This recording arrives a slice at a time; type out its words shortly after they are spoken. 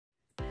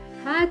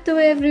Hi to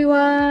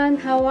everyone,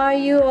 how are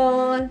you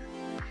all?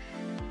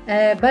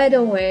 By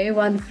the way,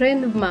 one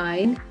friend of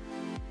mine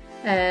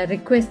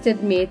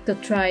requested me to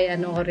try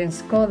an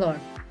orange color.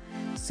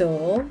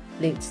 So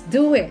let's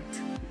do it.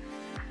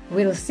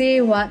 We'll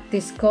see what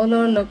this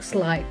color looks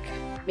like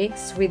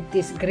mixed with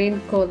this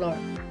green color.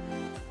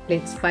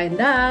 Let's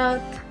find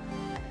out.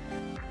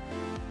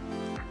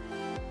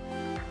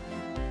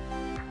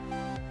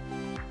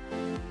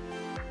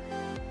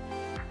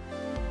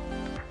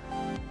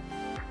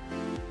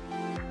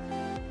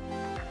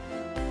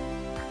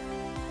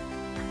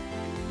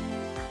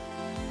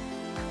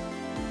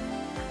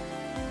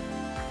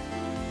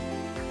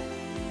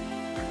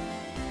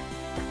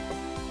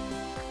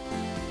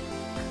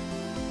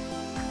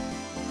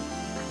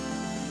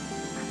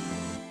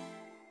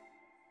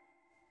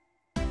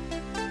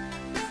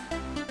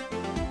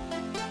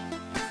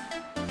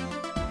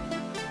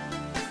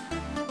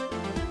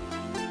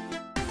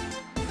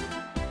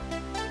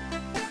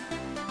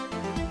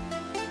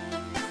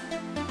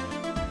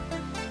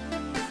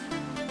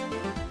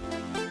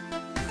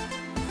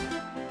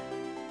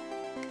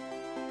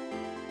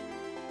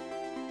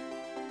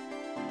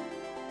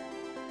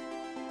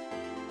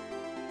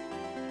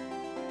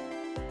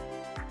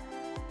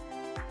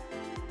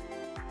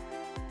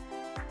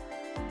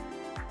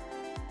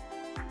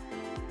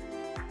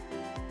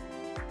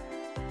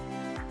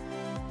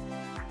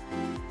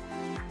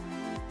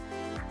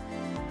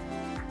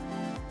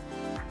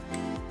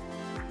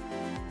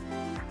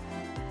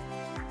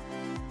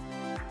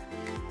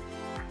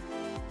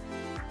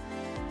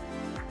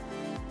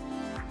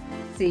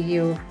 See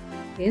you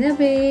in a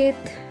bit.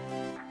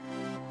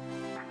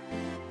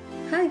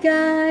 Hi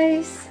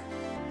guys!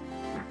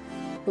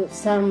 Put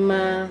some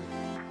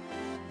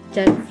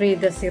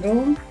Frida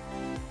serum.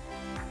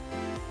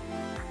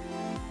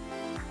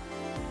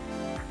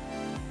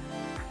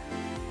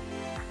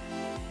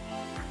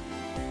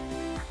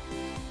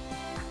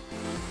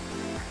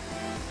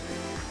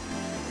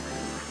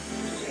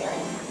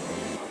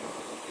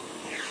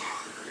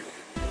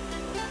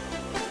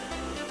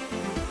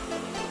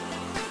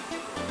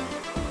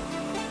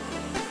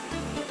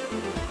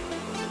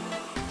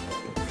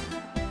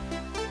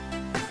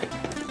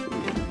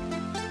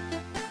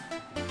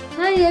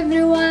 Hi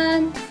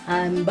everyone,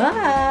 I'm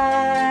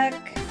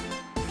back.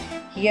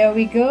 Here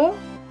we go.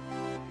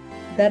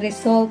 The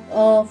result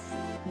of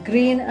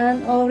green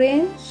and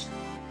orange.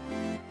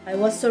 I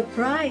was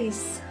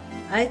surprised.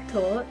 I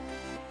thought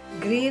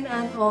green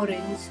and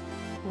orange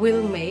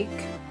will make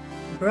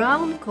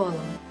brown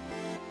color.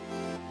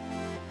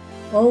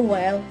 Oh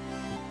well,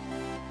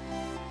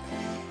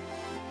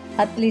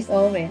 at least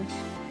orange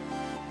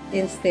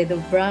instead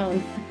of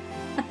brown.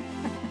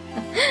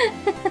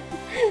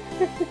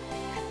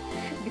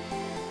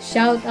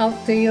 Shout out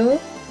to you,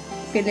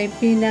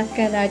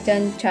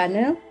 Filipina-Canadian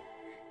channel.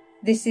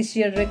 This is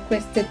your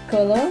requested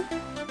color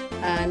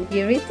and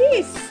here it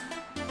is.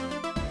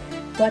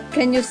 What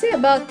can you say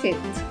about it?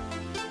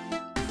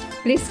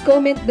 Please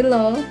comment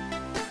below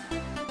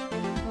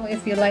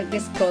if you like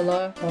this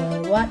color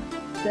or what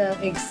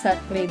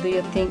exactly do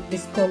you think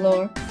this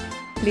color.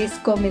 Please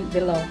comment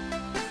below.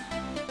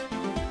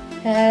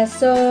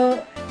 So,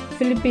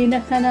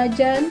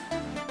 Filipina-Canadian,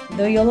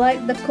 do you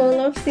like the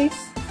color, sis?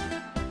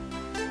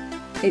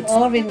 It's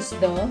orange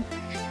though.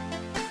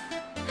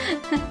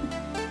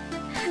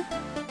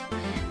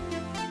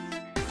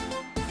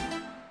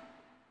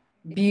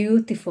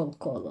 Beautiful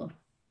color.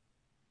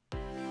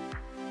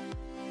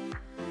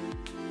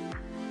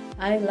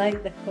 I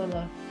like the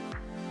color.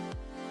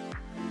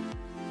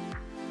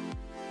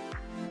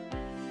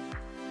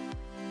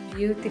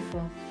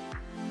 Beautiful.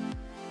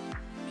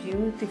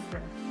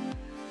 Beautiful.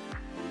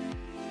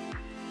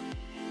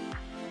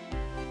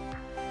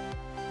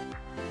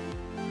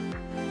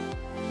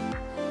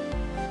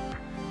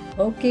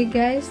 Okay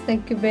guys,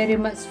 thank you very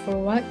much for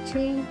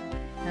watching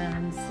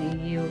and see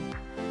you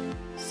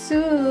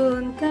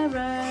soon.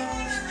 Tara!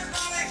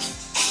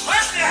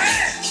 Clap your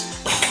hands!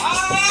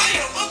 Oh,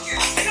 you're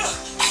looking good.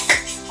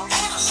 I'm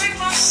gonna sing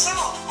my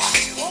song.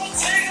 It won't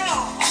take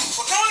long.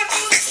 We're gonna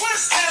do the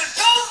twist and it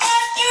goes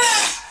like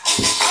this.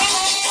 Come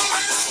on,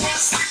 let's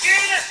twist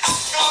again.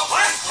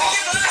 Let's look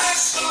at the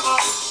rest of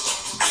us.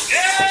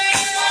 Yeah,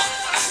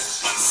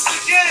 let's twist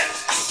again.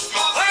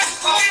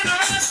 Let's look at the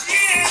rest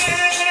again.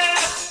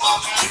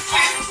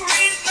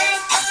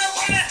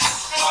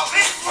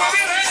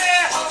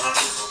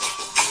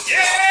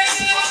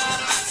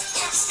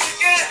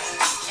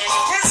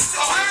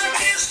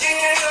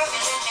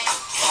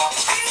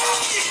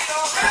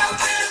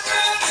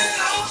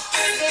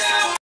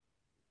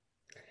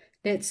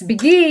 Let's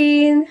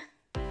begin!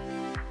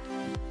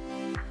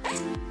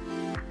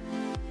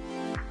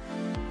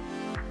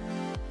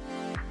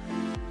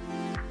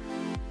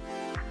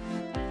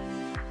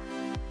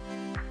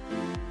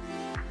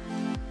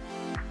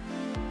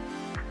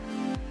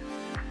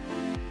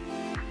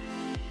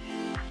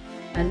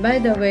 And by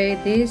the way,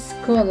 this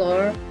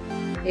color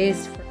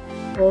is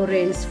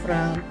orange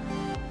from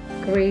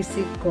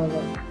Crazy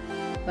color,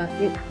 but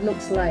it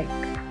looks like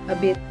a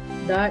bit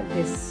dark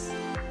this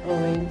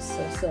orange.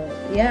 So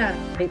yeah,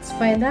 let's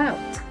find out.